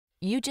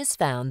You just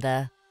found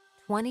the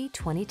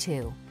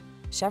 2022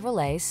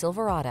 Chevrolet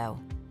Silverado.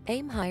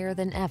 Aim higher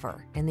than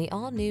ever in the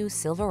all-new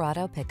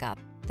Silverado pickup,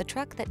 the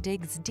truck that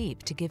digs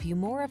deep to give you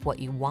more of what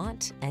you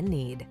want and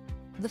need.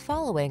 The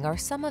following are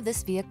some of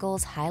this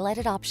vehicle's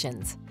highlighted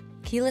options: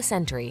 keyless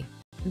entry,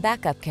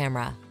 backup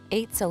camera,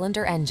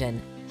 8-cylinder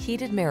engine,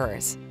 heated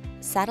mirrors,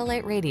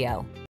 satellite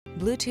radio,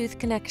 Bluetooth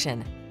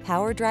connection,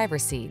 power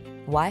driver's seat,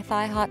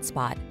 Wi-Fi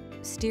hotspot,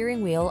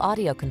 steering wheel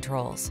audio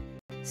controls,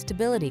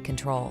 stability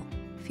control.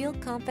 Feel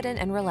confident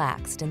and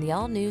relaxed in the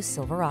all-new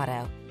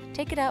Silverado.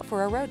 Take it out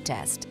for a road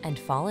test and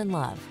fall in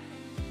love.